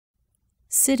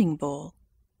Sitting Bull.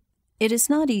 It is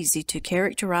not easy to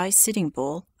characterize Sitting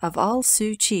Bull, of all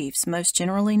Sioux chiefs most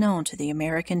generally known to the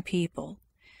American people.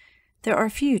 There are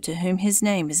few to whom his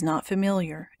name is not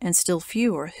familiar, and still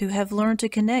fewer who have learned to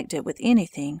connect it with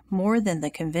anything more than the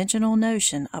conventional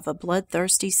notion of a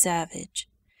bloodthirsty savage.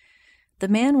 The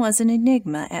man was an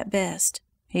enigma at best.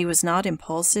 He was not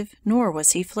impulsive, nor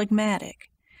was he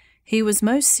phlegmatic. He was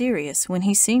most serious when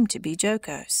he seemed to be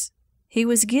jocose. He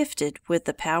was gifted with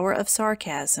the power of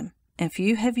sarcasm, and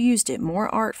few have used it more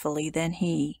artfully than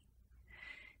he.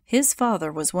 His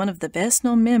father was one of the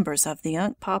best-known members of the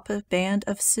Hunkpapa band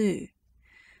of Sioux.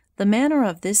 The manner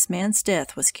of this man's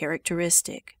death was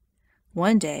characteristic.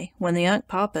 One day, when the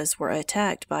Hunkpapas were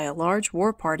attacked by a large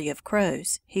war party of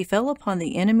Crows, he fell upon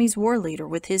the enemy's war leader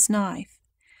with his knife.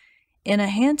 In a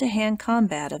hand-to-hand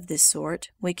combat of this sort,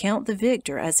 we count the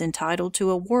victor as entitled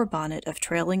to a war bonnet of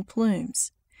trailing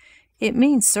plumes. It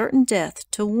means certain death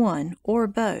to one or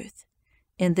both.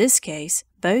 In this case,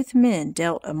 both men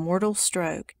dealt a mortal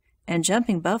stroke, and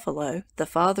Jumping Buffalo, the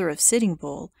father of Sitting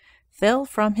Bull, fell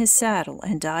from his saddle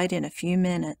and died in a few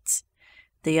minutes.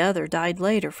 The other died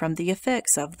later from the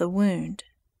effects of the wound.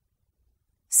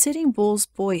 Sitting Bull's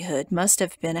boyhood must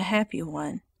have been a happy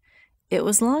one. It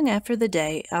was long after the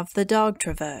day of the dog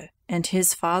travaux, and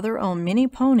his father owned many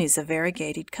ponies of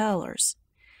variegated colors.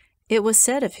 It was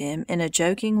said of him in a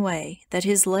joking way that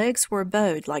his legs were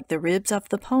bowed like the ribs of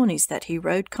the ponies that he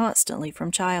rode constantly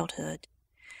from childhood.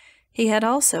 He had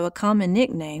also a common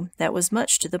nickname that was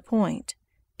much to the point.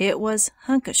 It was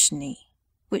Hunkashnee,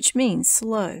 which means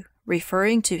slow,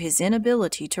 referring to his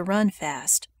inability to run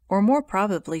fast, or more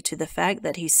probably to the fact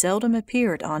that he seldom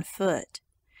appeared on foot.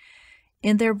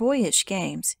 In their boyish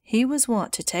games, he was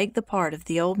wont to take the part of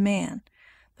the old man,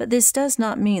 but this does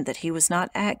not mean that he was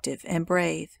not active and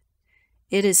brave.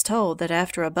 It is told that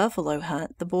after a buffalo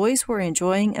hunt the boys were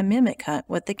enjoying a mimic hunt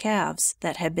with the calves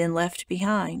that had been left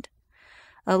behind.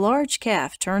 A large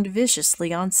calf turned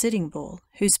viciously on Sitting Bull,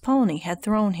 whose pony had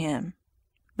thrown him.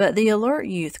 But the alert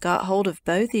youth got hold of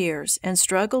both ears and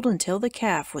struggled until the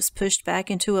calf was pushed back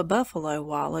into a buffalo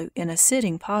wallow in a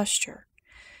sitting posture.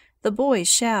 The boys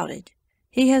shouted,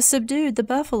 "He has subdued the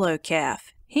buffalo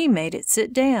calf! He made it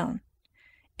sit down!"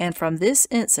 And from this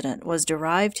incident was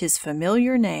derived his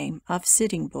familiar name of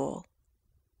Sitting Bull.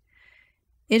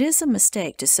 It is a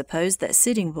mistake to suppose that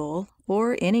Sitting Bull,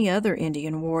 or any other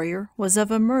Indian warrior, was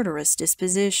of a murderous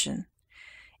disposition.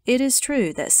 It is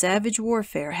true that savage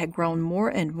warfare had grown more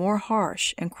and more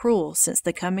harsh and cruel since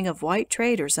the coming of white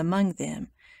traders among them,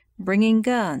 bringing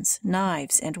guns,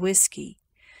 knives, and whiskey.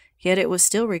 Yet it was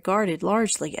still regarded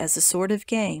largely as a sort of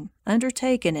game,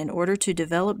 undertaken in order to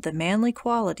develop the manly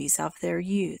qualities of their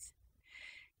youth.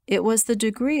 It was the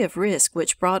degree of risk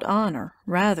which brought honor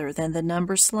rather than the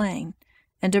number slain,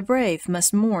 and a brave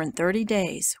must mourn 30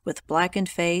 days, with blackened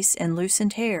face and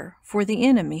loosened hair, for the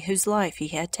enemy whose life he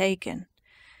had taken.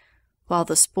 While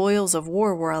the spoils of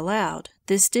war were allowed,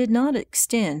 this did not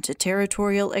extend to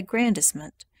territorial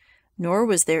aggrandizement, nor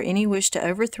was there any wish to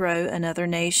overthrow another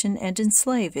nation and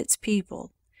enslave its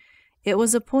people. It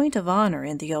was a point of honor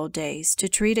in the old days to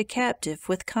treat a captive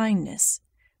with kindness.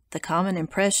 The common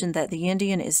impression that the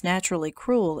Indian is naturally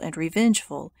cruel and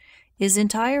revengeful is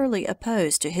entirely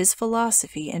opposed to his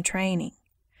philosophy and training.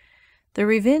 The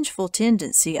revengeful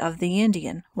tendency of the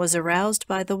Indian was aroused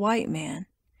by the white man.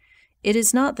 It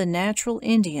is not the natural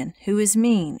Indian who is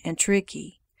mean and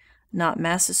tricky, not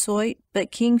Massasoit,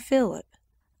 but King Philip,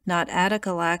 not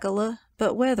Attalakala,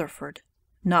 but Weatherford,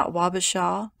 not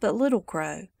Wabasha, but Little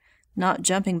Crow, not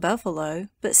Jumping Buffalo,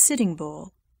 but Sitting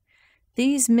Bull.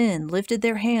 These men lifted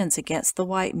their hands against the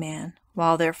white man,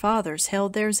 while their fathers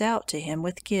held theirs out to him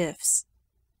with gifts.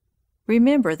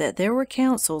 Remember that there were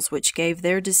councils which gave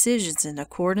their decisions in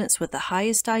accordance with the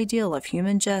highest ideal of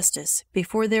human justice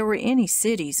before there were any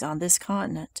cities on this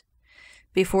continent,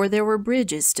 before there were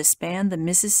bridges to span the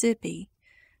Mississippi,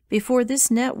 before this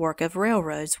network of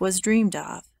railroads was dreamed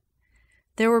of.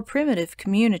 There were primitive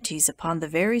communities upon the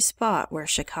very spot where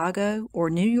Chicago or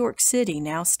New York City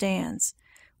now stands,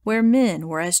 where men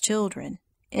were as children,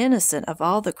 innocent of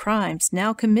all the crimes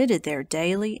now committed there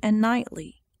daily and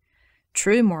nightly.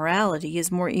 True morality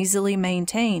is more easily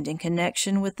maintained in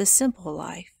connection with the simple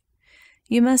life.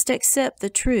 You must accept the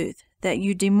truth that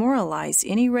you demoralize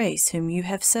any race whom you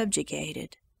have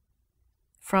subjugated.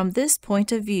 From this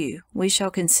point of view, we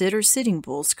shall consider Sitting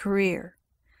Bull's career.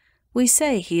 We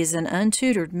say he is an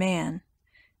untutored man.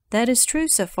 That is true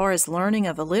so far as learning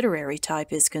of a literary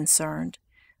type is concerned,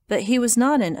 but he was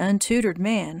not an untutored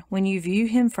man when you view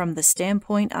him from the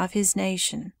standpoint of his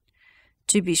nation.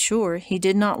 To be sure, he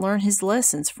did not learn his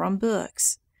lessons from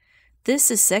books.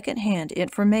 This is second-hand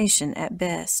information at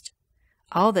best.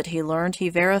 All that he learned he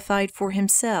verified for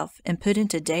himself and put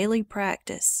into daily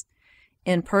practice.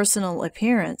 In personal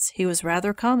appearance he was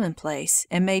rather commonplace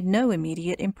and made no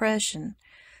immediate impression,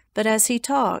 but as he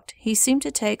talked he seemed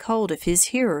to take hold of his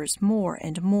hearers more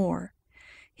and more.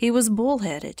 He was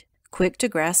bull-headed, quick to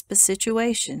grasp a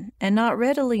situation, and not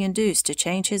readily induced to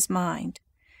change his mind.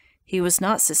 He was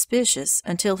not suspicious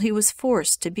until he was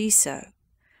forced to be so.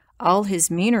 All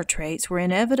his meaner traits were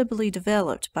inevitably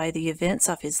developed by the events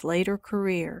of his later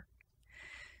career.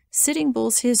 Sitting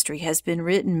Bull's history has been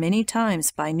written many times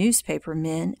by newspaper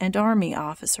men and army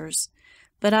officers,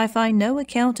 but I find no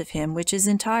account of him which is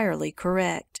entirely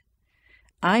correct.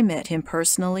 I met him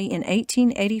personally in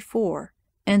 1884,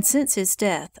 and since his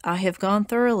death I have gone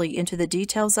thoroughly into the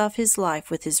details of his life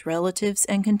with his relatives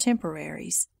and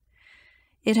contemporaries.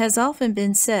 It has often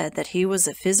been said that he was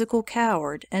a physical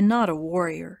coward and not a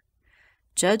warrior.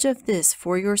 Judge of this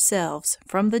for yourselves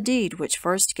from the deed which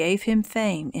first gave him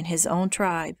fame in his own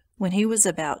tribe when he was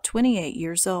about 28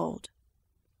 years old.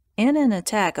 In an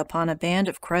attack upon a band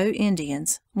of Crow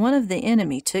Indians, one of the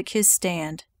enemy took his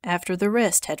stand, after the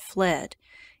rest had fled,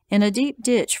 in a deep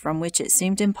ditch from which it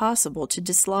seemed impossible to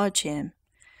dislodge him.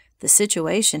 The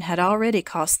situation had already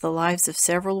cost the lives of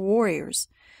several warriors,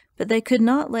 but they could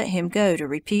not let him go to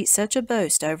repeat such a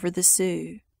boast over the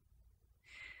Sioux.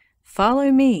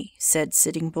 "Follow me," said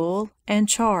Sitting Bull, and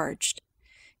charged.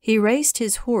 He raced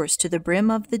his horse to the brim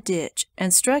of the ditch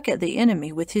and struck at the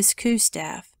enemy with his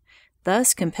coup-staff,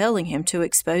 thus compelling him to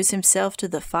expose himself to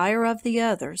the fire of the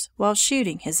others while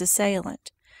shooting his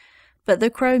assailant. But the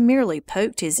Crow merely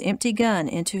poked his empty gun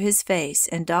into his face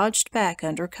and dodged back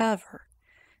under cover.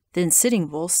 Then Sitting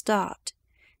Bull stopped.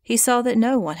 He saw that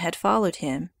no one had followed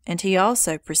him, and he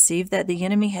also perceived that the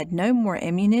enemy had no more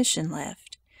ammunition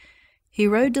left. He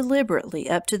rode deliberately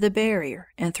up to the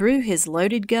barrier and threw his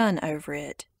loaded gun over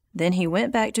it. Then he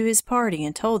went back to his party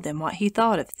and told them what he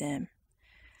thought of them.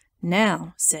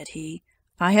 "Now," said he,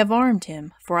 "I have armed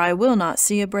him, for I will not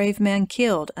see a brave man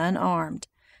killed unarmed.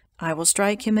 I will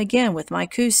strike him again with my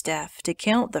coup-staff to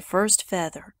count the first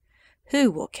feather.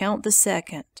 Who will count the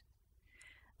second?"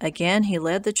 Again he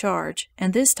led the charge,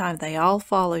 and this time they all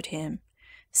followed him.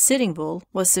 Sitting Bull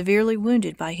was severely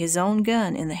wounded by his own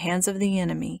gun in the hands of the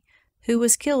enemy, who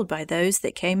was killed by those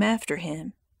that came after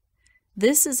him.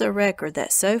 This is a record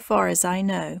that, so far as I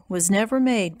know, was never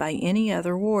made by any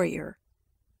other warrior.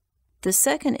 The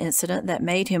second incident that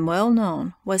made him well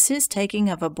known was his taking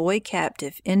of a boy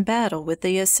captive in battle with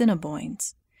the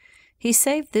Assiniboines. He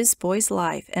saved this boy's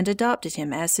life and adopted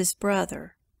him as his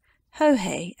brother.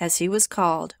 Hohay, as he was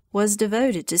called, was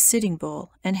devoted to Sitting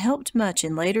Bull and helped much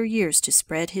in later years to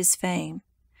spread his fame.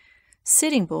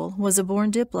 Sitting Bull was a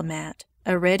born diplomat,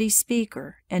 a ready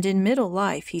speaker, and in middle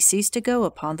life he ceased to go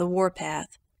upon the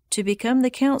warpath, to become the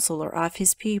counselor of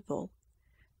his people.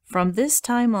 From this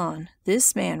time on,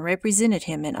 this man represented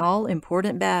him in all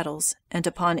important battles, and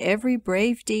upon every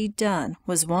brave deed done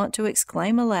was wont to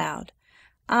exclaim aloud,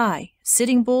 "I,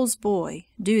 Sitting Bull's boy,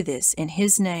 do this in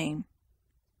his name."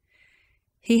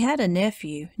 He had a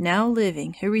nephew, now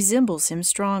living, who resembles him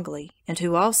strongly, and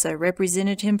who also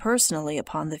represented him personally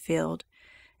upon the field,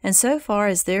 and so far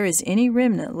as there is any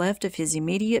remnant left of his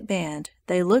immediate band,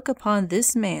 they look upon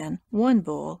this man, One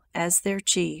Bull, as their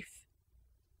chief.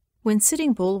 When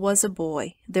Sitting Bull was a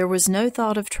boy, there was no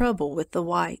thought of trouble with the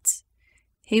whites.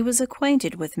 He was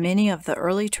acquainted with many of the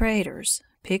early traders,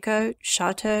 Picotte,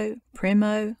 Chouteau,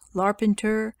 Primo,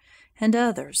 Larpenteur, and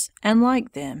others, and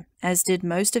liked them, as did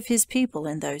most of his people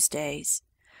in those days.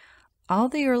 All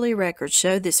the early records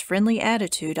show this friendly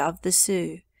attitude of the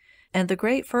Sioux, and the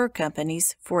great fur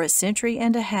companies for a century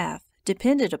and a half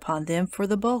depended upon them for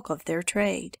the bulk of their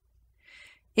trade.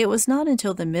 It was not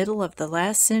until the middle of the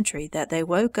last century that they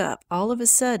woke up all of a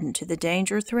sudden to the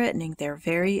danger threatening their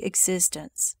very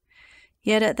existence.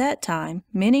 Yet at that time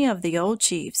many of the old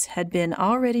chiefs had been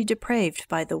already depraved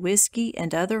by the whiskey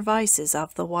and other vices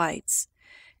of the whites,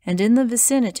 and in the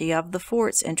vicinity of the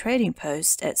forts and trading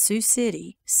posts at Sioux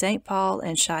City, St. Paul,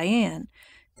 and Cheyenne,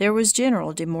 there was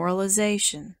general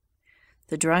demoralization.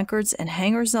 The drunkards and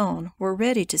hangers-on were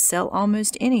ready to sell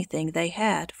almost anything they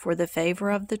had for the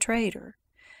favor of the trader.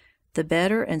 The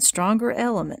better and stronger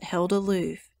element held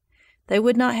aloof. They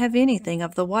would not have anything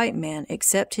of the white man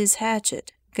except his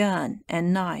hatchet, gun,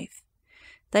 and knife.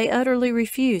 They utterly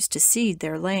refused to cede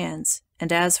their lands,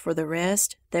 and as for the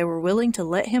rest, they were willing to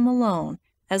let him alone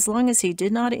as long as he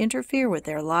did not interfere with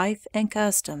their life and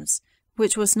customs,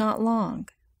 which was not long.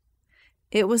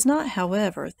 It was not,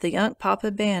 however, the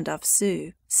Hunkpapa band of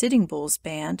Sioux, Sitting Bull's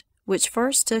band, which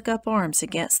first took up arms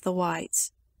against the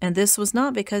whites. and this was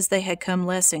not because they had come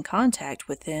less in contact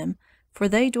with them, for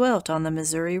they dwelt on the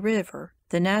Missouri River,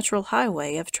 the natural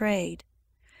highway of trade.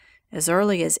 As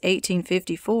early as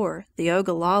 1854, the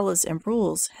Ogalallas and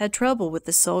Brules had trouble with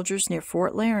the soldiers near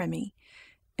Fort Laramie,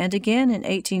 and again in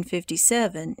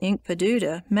 1857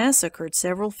 Inkpaduta massacred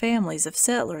several families of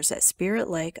settlers at Spirit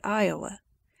Lake, Iowa.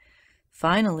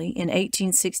 Finally, in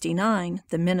 1869,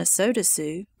 the Minnesota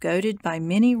Sioux, goaded by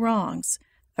many wrongs,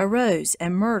 arose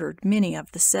and murdered many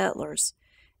of the settlers,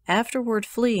 afterward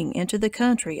fleeing into the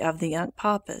country of the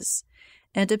Hunkpapas,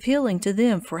 and appealing to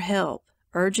them for help,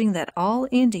 urging that all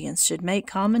Indians should make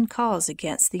common cause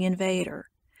against the invader.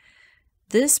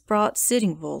 This brought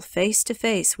Sitting Bull face to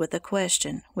face with a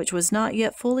question which was not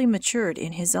yet fully matured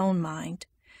in his own mind,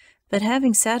 but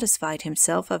having satisfied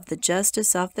himself of the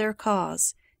justice of their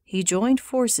cause, he joined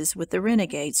forces with the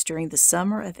renegades during the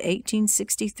summer of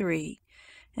 1863,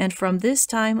 and from this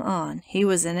time on he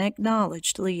was an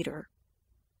acknowledged leader.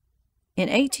 In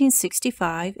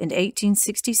 1865 and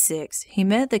 1866 he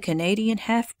met the Canadian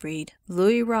half-breed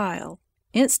Louis Riel,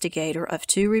 instigator of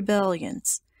 2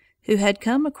 rebellions, who had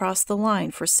come across the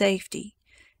line for safety,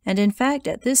 and in fact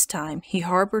at this time he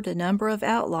harbored a number of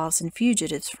outlaws and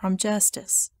fugitives from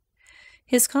justice.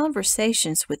 His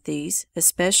conversations with these,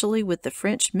 especially with the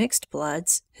French mixed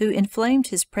bloods, who inflamed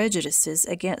his prejudices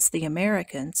against the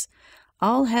Americans,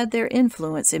 all had their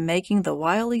influence in making the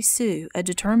wily Sioux a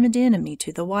determined enemy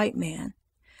to the white man.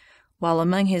 While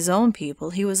among his own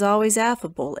people he was always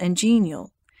affable and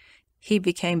genial, he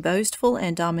became boastful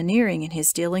and domineering in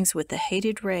his dealings with the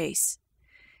hated race.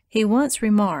 He once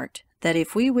remarked that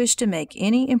if we wish to make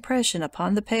any impression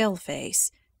upon the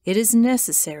paleface, it is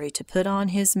necessary to put on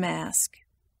his mask.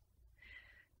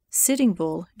 Sitting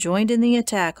Bull joined in the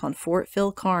attack on Fort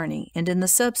Phil Kearny and in the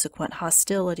subsequent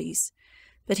hostilities,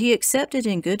 but he accepted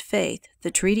in good faith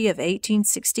the Treaty of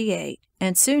 1868,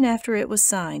 and soon after it was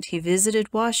signed he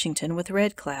visited Washington with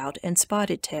Red Cloud and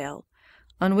Spotted Tail,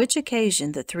 on which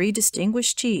occasion the 3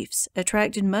 distinguished chiefs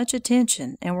attracted much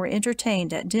attention and were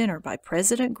entertained at dinner by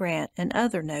President Grant and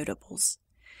other notables.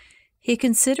 He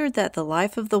considered that the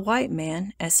life of the white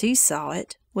man, as he saw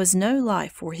it, was no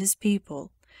life for his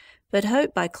people, but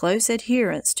hoped by close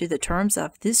adherence to the terms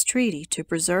of this treaty to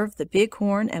preserve the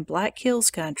Bighorn and Black Hills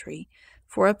country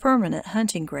for a permanent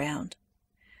hunting ground.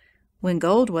 When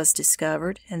gold was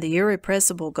discovered and the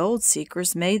irrepressible gold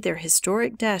seekers made their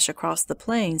historic dash across the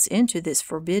plains into this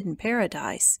forbidden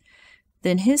paradise,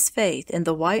 then his faith in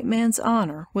the white man's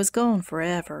honor was gone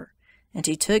forever, and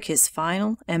he took his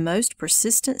final and most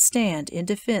persistent stand in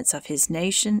defense of his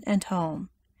nation and home.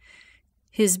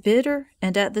 His bitter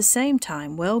and at the same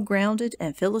time well-grounded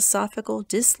and philosophical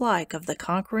dislike of the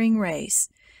conquering race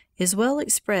is well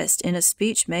expressed in a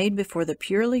speech made before the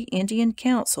purely Indian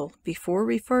Council before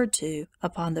referred to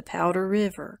upon the Powder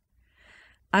River.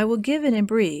 I will give it in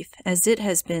brief, as it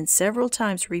has been several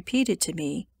times repeated to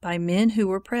me by men who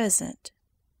were present.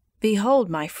 Behold,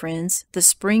 my friends, the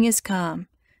spring is come.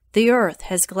 The earth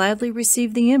has gladly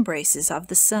received the embraces of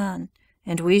the sun,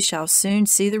 and we shall soon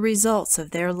see the results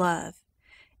of their love.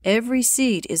 Every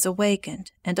seed is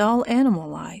awakened, and all animal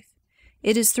life.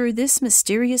 It is through this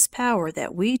mysterious power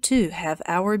that we too have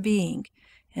our being,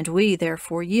 and we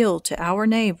therefore yield to our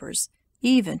neighbors,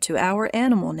 even to our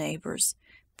animal neighbors,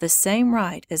 the same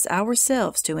right as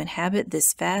ourselves to inhabit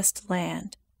this vast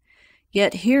land.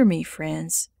 Yet hear me,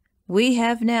 friends. We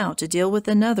have now to deal with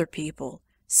another people,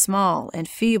 small and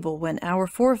feeble when our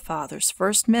forefathers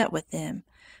first met with them,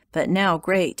 but now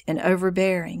great and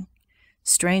overbearing.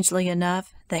 Strangely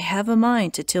enough, they have a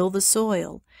mind to till the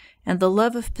soil, and the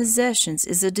love of possessions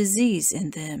is a disease in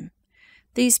them.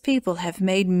 These people have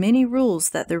made many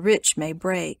rules that the rich may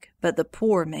break, but the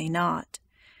poor may not.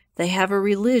 They have a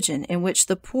religion in which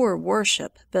the poor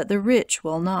worship, but the rich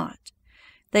will not.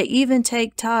 They even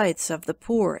take tithes of the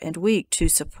poor and weak to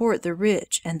support the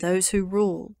rich and those who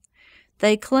rule.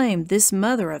 They claim this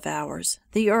mother of ours,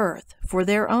 the earth, for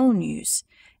their own use,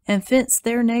 and fence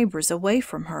their neighbors away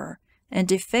from her, and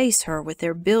deface her with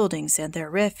their buildings and their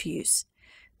refuse.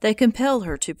 They compel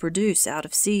her to produce out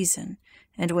of season,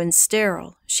 and when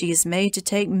sterile, she is made to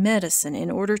take medicine in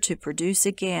order to produce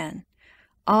again.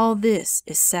 All this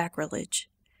is sacrilege.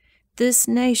 This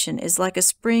nation is like a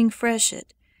spring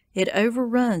freshet. It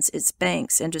overruns its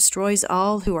banks and destroys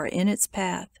all who are in its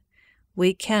path.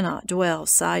 We cannot dwell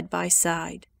side by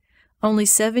side. Only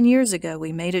 7 years ago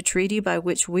we made a treaty by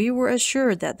which we were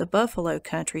assured that the buffalo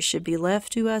country should be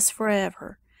left to us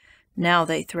forever. Now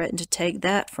they threaten to take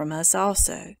that from us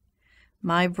also.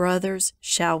 My brothers,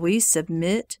 shall we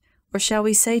submit, or shall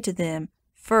we say to them,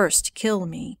 "First kill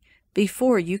me,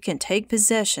 before you can take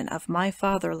possession of my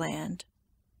fatherland"?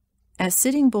 As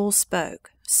Sitting Bull spoke,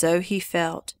 so he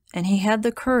felt, and he had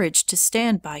the courage to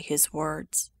stand by his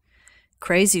words.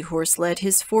 Crazy Horse led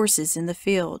his forces in the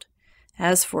field.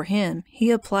 As for him,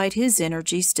 he applied his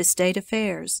energies to state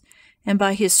affairs, and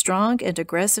by his strong and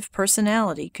aggressive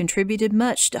personality contributed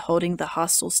much to holding the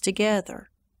hostiles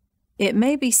together. It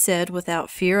may be said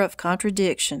without fear of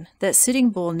contradiction that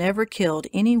Sitting Bull never killed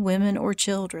any women or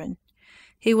children.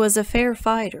 He was a fair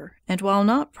fighter, and while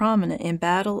not prominent in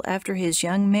battle after his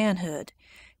young manhood,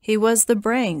 he was the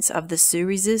brains of the Sioux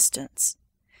resistance.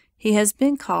 He has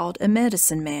been called a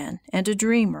medicine man and a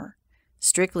dreamer.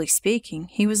 Strictly speaking,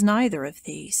 he was neither of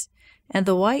these, and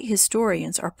the white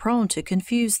historians are prone to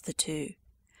confuse the two.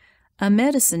 A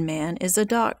medicine man is a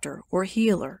doctor or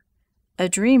healer. A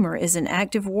dreamer is an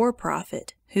active war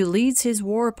prophet who leads his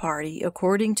war party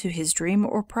according to his dream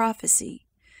or prophecy.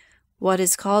 What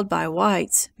is called by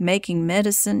whites making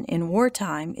medicine in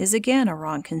wartime is again a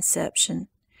wrong conception.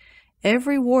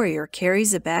 Every warrior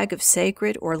carries a bag of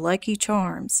sacred or lucky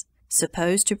charms,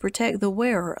 supposed to protect the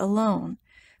wearer alone,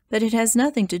 but it has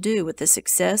nothing to do with the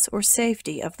success or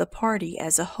safety of the party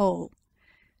as a whole.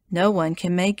 No one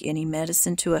can make any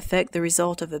medicine to affect the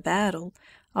result of a battle,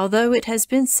 although it has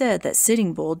been said that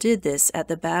Sitting Bull did this at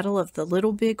the Battle of the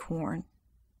Little Bighorn.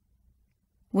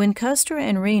 When Custer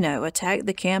and Reno attacked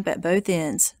the camp at both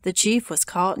ends, the chief was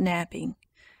caught napping.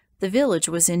 The village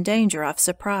was in danger of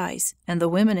surprise, and the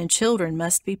women and children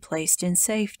must be placed in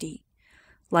safety.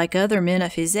 Like other men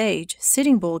of his age,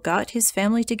 Sitting Bull got his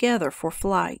family together for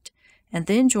flight, and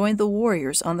then joined the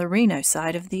warriors on the Reno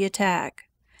side of the attack.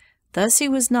 Thus he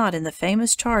was not in the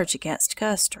famous charge against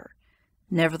Custer.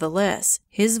 Nevertheless,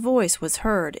 his voice was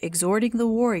heard exhorting the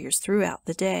warriors throughout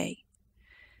the day.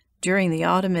 During the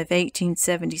autumn of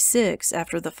 1876,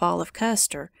 after the fall of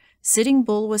Custer, Sitting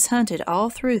Bull was hunted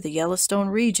all through the Yellowstone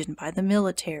region by the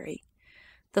military.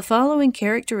 The following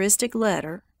characteristic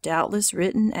letter, doubtless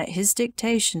written at his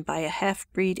dictation by a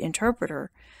half-breed interpreter,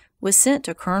 was sent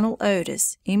to Colonel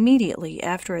Otis immediately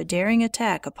after a daring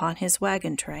attack upon his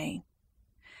wagon train.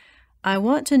 I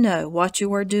want to know what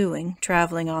you are doing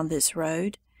traveling on this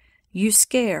road. You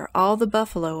scare all the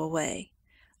buffalo away.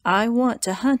 I want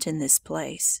to hunt in this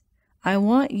place. I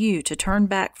want you to turn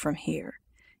back from here.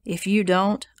 If you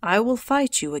don't, I will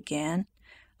fight you again.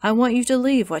 I want you to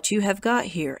leave what you have got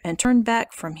here and turn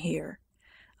back from here.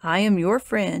 I am your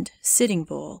friend, Sitting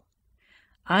Bull.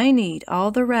 I need all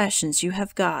the rations you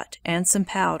have got and some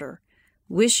powder.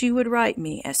 Wish you would write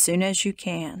me as soon as you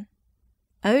can.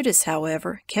 Otis,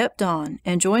 however, kept on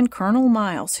and joined Colonel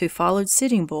Miles, who followed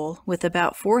Sitting Bull with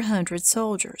about 400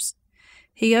 soldiers.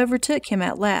 He overtook him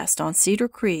at last on Cedar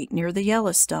Creek near the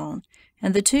Yellowstone,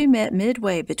 and the two met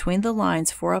midway between the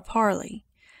lines for a parley.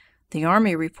 The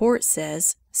Army report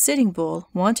says Sitting Bull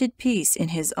wanted peace in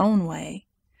his own way.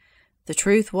 The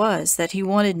truth was that he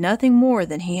wanted nothing more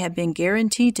than he had been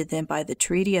guaranteed to them by the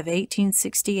Treaty of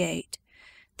 1868,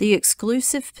 the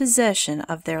exclusive possession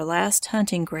of their last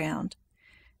hunting ground.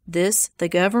 This the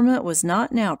government was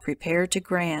not now prepared to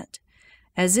grant,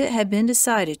 as it had been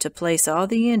decided to place all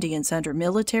the Indians under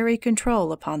military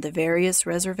control upon the various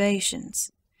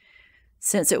reservations.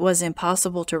 Since it was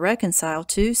impossible to reconcile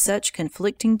two such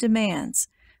conflicting demands,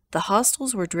 the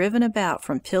hostiles were driven about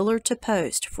from pillar to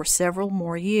post for several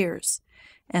more years,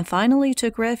 and finally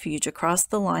took refuge across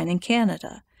the line in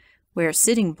Canada, where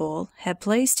Sitting Bull had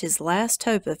placed his last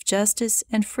hope of justice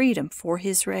and freedom for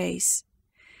his race.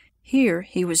 Here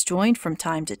he was joined from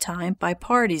time to time by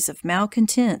parties of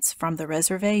malcontents from the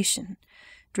reservation,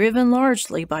 driven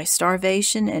largely by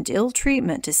starvation and ill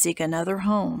treatment to seek another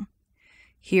home.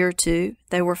 Here, too,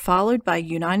 they were followed by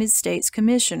United States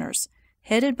commissioners,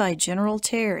 headed by General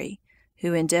Terry,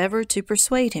 who endeavored to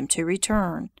persuade him to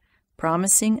return,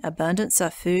 promising abundance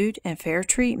of food and fair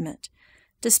treatment,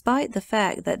 despite the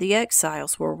fact that the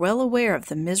exiles were well aware of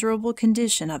the miserable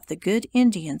condition of the good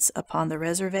Indians upon the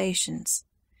reservations.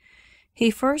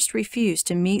 He first refused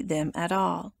to meet them at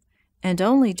all, and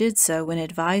only did so when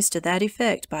advised to that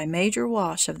effect by Major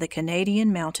Walsh of the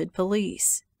Canadian Mounted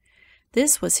Police.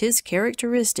 This was his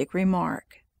characteristic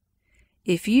remark: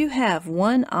 "If you have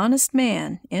one honest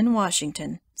man in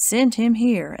Washington, send him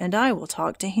here, and I will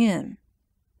talk to him."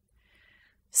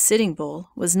 Sitting Bull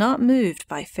was not moved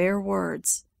by fair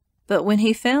words, but when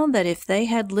he found that if they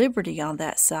had liberty on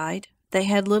that side, they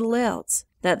had little else,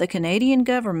 that the Canadian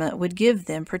government would give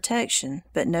them protection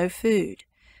but no food,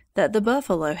 that the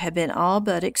buffalo had been all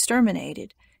but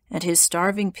exterminated, and his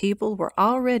starving people were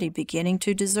already beginning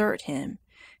to desert him,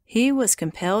 he was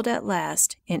compelled at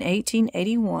last, in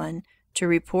 1881, to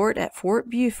report at Fort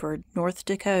Buford, North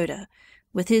Dakota,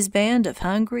 with his band of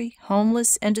hungry,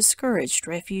 homeless, and discouraged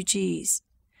refugees.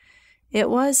 It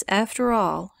was, after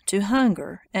all, to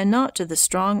hunger and not to the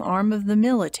strong arm of the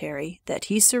military that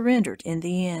he surrendered in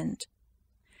the end.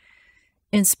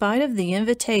 In spite of the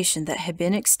invitation that had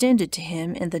been extended to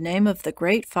him in the name of the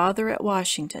Great Father at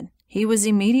Washington, he was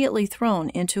immediately thrown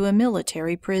into a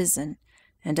military prison,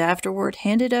 and afterward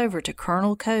handed over to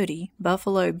Colonel Cody,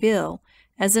 Buffalo Bill,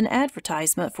 as an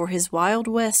advertisement for his Wild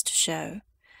West show.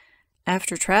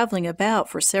 After traveling about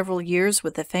for several years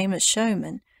with the famous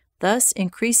showman, thus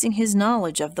increasing his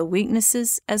knowledge of the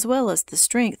weaknesses as well as the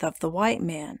strength of the white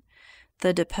man,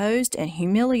 the deposed and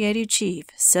humiliated chief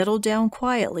settled down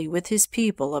quietly with his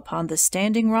people upon the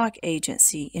Standing Rock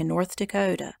Agency in North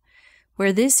Dakota,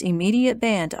 where this immediate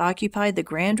band occupied the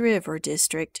Grand River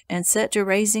district and set to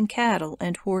raising cattle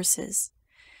and horses.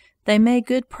 They made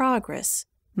good progress,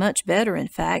 much better in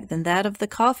fact than that of the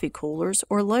coffee coolers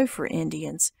or loafer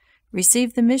Indians,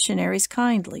 received the missionaries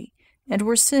kindly, and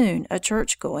were soon a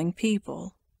church-going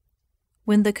people.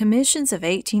 When the commissions of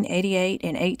 1888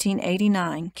 and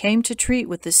 1889 came to treat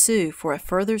with the Sioux for a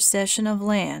further cession of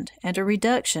land and a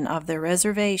reduction of their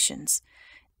reservations,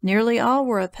 nearly all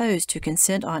were opposed to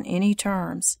consent on any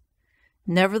terms.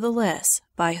 Nevertheless,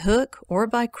 by hook or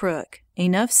by crook,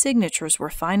 enough signatures were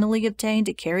finally obtained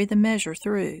to carry the measure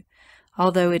through,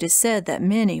 although it is said that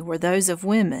many were those of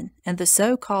women and the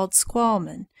so-called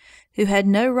squawmen, who had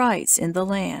no rights in the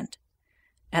land.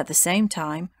 At the same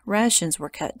time, rations were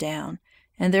cut down,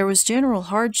 and there was general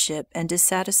hardship and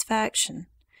dissatisfaction.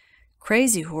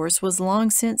 Crazy Horse was long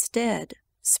since dead.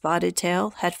 Spotted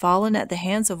Tail had fallen at the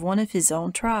hands of one of his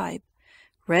own tribe.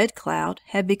 Red Cloud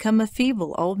had become a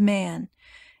feeble old man,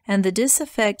 and the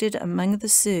disaffected among the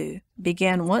Sioux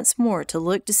began once more to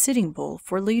look to Sitting Bull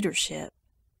for leadership.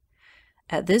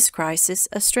 At this crisis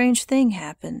a strange thing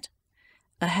happened.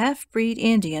 A half-breed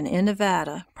Indian in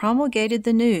Nevada promulgated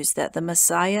the news that the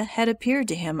Messiah had appeared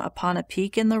to him upon a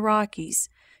peak in the Rockies,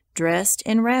 dressed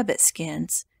in rabbit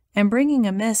skins, and bringing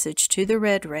a message to the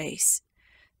red race.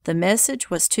 The message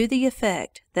was to the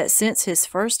effect that since his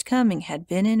first coming had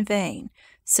been in vain,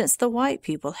 since the white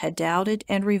people had doubted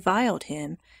and reviled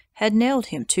him, had nailed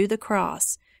him to the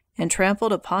cross, and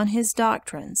trampled upon his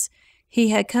doctrines, he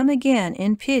had come again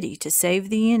in pity to save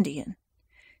the Indian.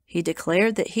 He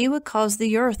declared that he would cause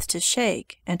the earth to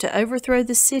shake and to overthrow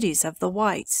the cities of the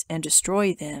whites and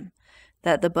destroy them,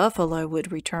 that the buffalo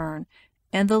would return,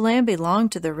 and the land belong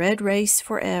to the red race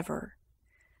forever.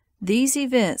 These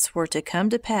events were to come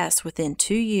to pass within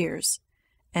 2 years,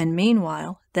 and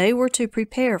meanwhile they were to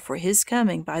prepare for his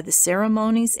coming by the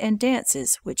ceremonies and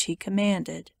dances which he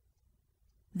commanded.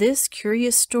 This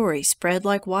curious story spread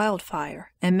like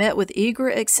wildfire and met with eager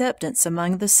acceptance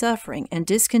among the suffering and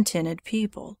discontented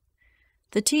people.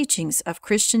 The teachings of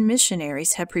Christian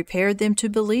missionaries had prepared them to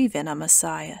believe in a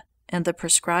Messiah, and the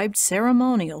prescribed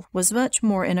ceremonial was much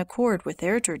more in accord with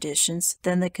their traditions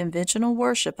than the conventional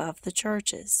worship of the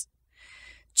churches.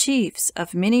 Chiefs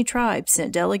of many tribes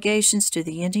sent delegations to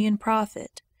the Indian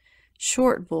prophet.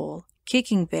 Short Bull,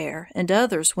 Kicking Bear, and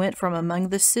others went from among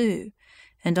the Sioux,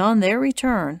 and on their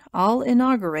return all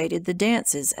inaugurated the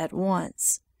dances at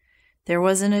once. There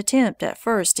was an attempt at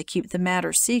first to keep the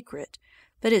matter secret,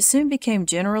 but it soon became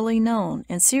generally known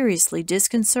and seriously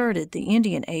disconcerted the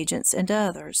Indian agents and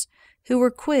others, who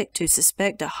were quick to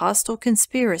suspect a hostile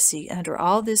conspiracy under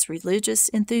all this religious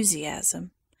enthusiasm.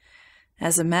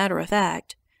 As a matter of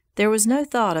fact, there was no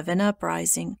thought of an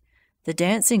uprising. The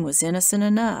dancing was innocent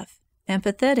enough, and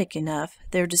pathetic enough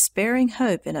their despairing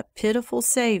hope in a pitiful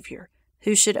Savior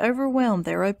who should overwhelm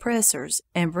their oppressors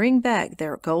and bring back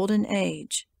their golden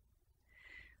age.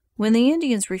 When the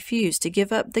Indians refused to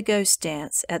give up the ghost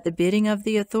dance at the bidding of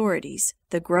the authorities,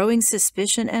 the growing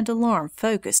suspicion and alarm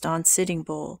focused on Sitting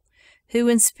Bull, who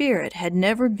in spirit had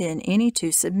never been any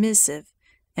too submissive,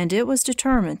 and it was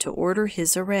determined to order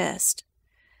his arrest.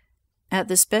 At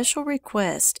the special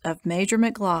request of Major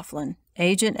McLaughlin,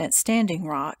 agent at Standing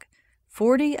Rock,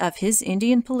 40 of his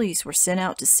Indian police were sent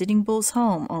out to Sitting Bull's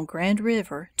home on Grand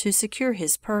River to secure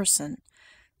his person,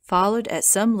 followed at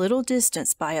some little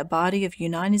distance by a body of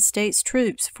United States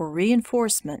troops for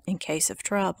reinforcement in case of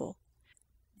trouble.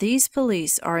 These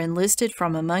police are enlisted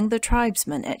from among the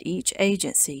tribesmen at each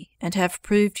agency and have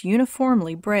proved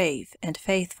uniformly brave and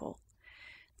faithful.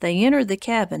 They entered the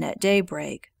cabin at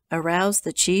daybreak, aroused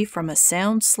the chief from a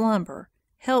sound slumber,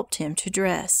 helped him to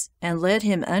dress, and led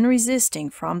him unresisting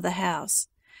from the house.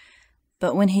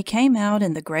 But when he came out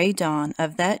in the gray dawn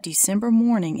of that December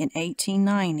morning in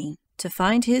 1890, to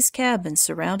find his cabin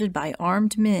surrounded by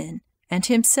armed men, and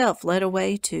himself led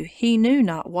away to he knew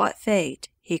not what fate,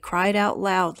 he cried out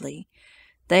loudly,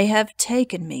 "They have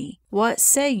taken me! What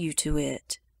say you to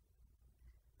it?"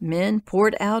 Men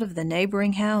poured out of the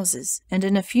neighboring houses, and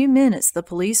in a few minutes the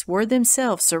police were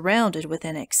themselves surrounded with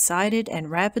an excited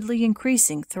and rapidly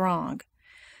increasing throng.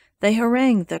 They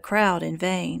harangued the crowd in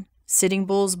vain. Sitting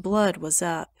Bull's blood was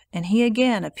up, and he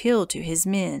again appealed to his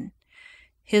men.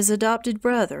 His adopted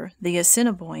brother, the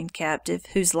Assiniboine captive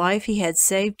whose life he had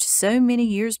saved so many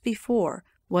years before,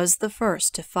 was the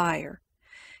first to fire.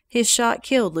 His shot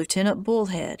killed Lieutenant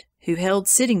Bullhead, who held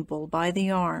Sitting Bull by the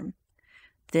arm.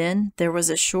 Then there was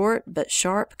a short but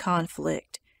sharp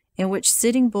conflict, in which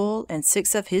Sitting Bull and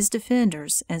 6 of his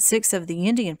defenders and 6 of the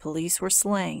Indian police were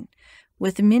slain,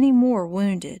 with many more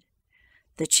wounded.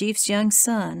 The chief's young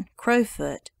son,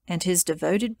 Crowfoot, and his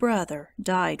devoted brother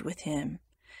died with him.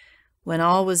 When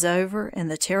all was over and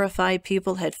the terrified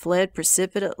people had fled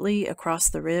precipitately across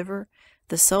the river,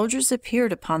 the soldiers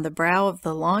appeared upon the brow of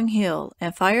the long hill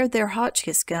and fired their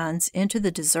Hotchkiss guns into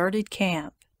the deserted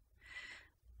camp.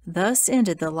 Thus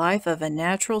ended the life of a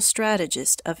natural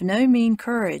strategist of no mean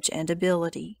courage and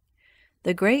ability.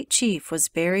 The great chief was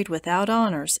buried without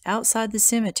honors outside the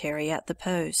cemetery at the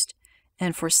post,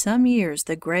 and for some years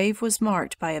the grave was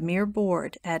marked by a mere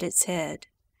board at its head.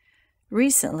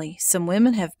 Recently, some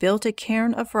women have built a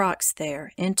cairn of rocks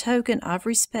there in token of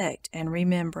respect and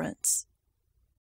remembrance.